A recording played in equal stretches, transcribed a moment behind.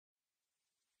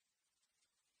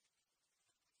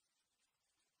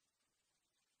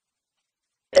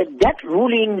that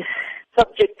ruling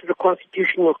subject to the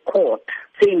Constitutional Court,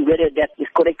 saying whether that is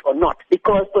correct or not.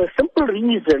 Because for a simple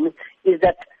reason is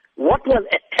that what was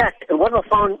attacked and what was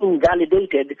found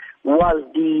invalidated was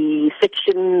the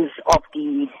sections of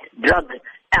the Drug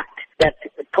Act that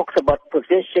talks about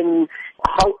possession.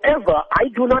 However, I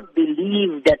do not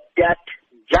believe that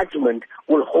judgment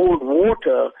will hold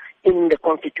water in the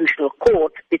Constitutional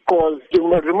Court, because you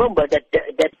must remember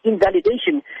that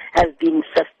invalidation has been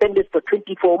suspended for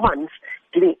 24 months,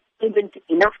 giving even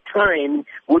enough time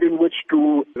within which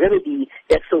to remedy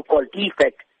that so-called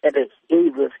defect that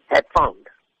Davis had found.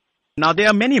 Now, there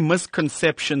are many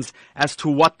misconceptions as to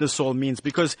what this all means,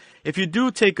 because if you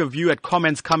do take a view at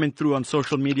comments coming through on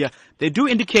social media, they do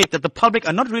indicate that the public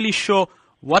are not really sure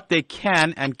what they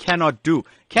can and cannot do.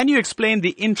 Can you explain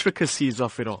the intricacies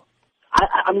of it all?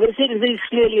 I'm going to say this very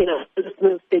clearly, and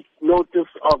listeners take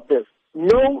notice of this.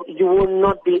 No, you will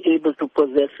not be able to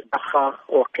possess Dagga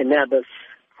or cannabis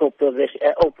or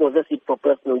possess it for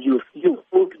personal use. You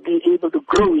won't be able to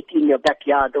grow it in your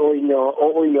backyard or in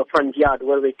your front yard,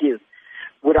 wherever it is,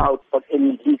 without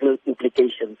any legal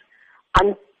implications.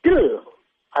 Until,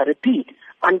 I repeat,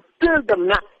 until the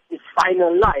map is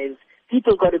finalized,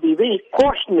 people got to be very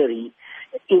cautionary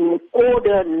in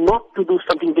order not to do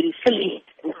something very silly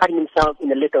and find themselves in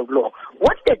the letter of law.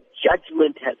 What the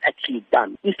judgment has actually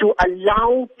done is to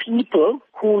allow people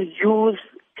who use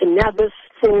cannabis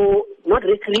for not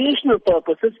recreational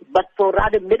purposes, but for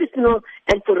rather medicinal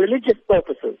and for religious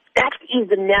purposes. That is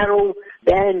the narrow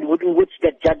band within which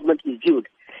that judgment is viewed.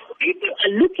 People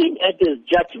are looking at this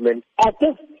judgment as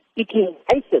if it is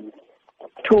licensed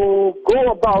to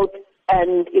go about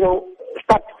and,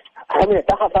 start having a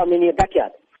Dagga farm in your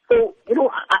backyard. So,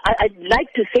 I'd like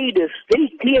to say this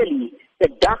very clearly,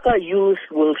 that Dagga use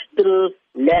will still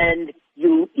land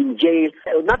you in jail,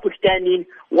 notwithstanding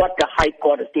what the High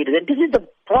Court has stated. And this is the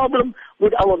problem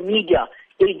with our media.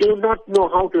 They do not know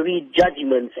how to read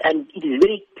judgments, and it is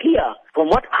very clear from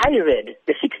what I read,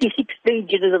 the 66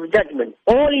 pages of judgment.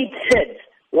 All it said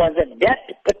was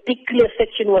that particular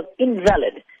section was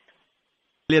invalid.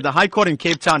 The High Court in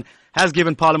Cape Town has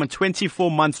given Parliament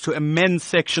 24 months to amend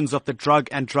sections of the Drug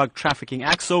and Drug Trafficking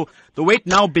Act. So the wait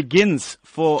now begins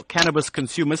for cannabis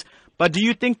consumers. But do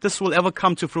you think this will ever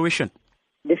come to fruition?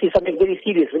 This is something very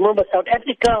serious. Remember, South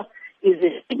Africa is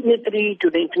a signatory to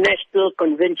the International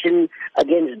Convention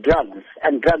Against Drugs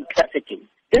and Drug Trafficking.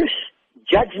 This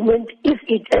judgment, if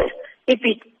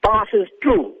it passes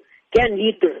through, can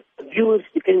lead to abuse.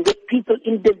 It can get people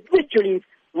individually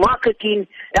marketing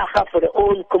Dagga for their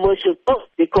own commercial purpose,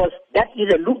 because that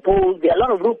is a loophole. There are a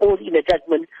lot of loopholes in the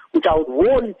judgment, which I would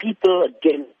warn people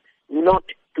against not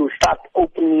to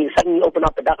suddenly open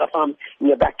up a Dagga farm in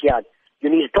your backyard. You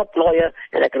need a top lawyer,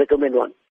 and I can recommend one.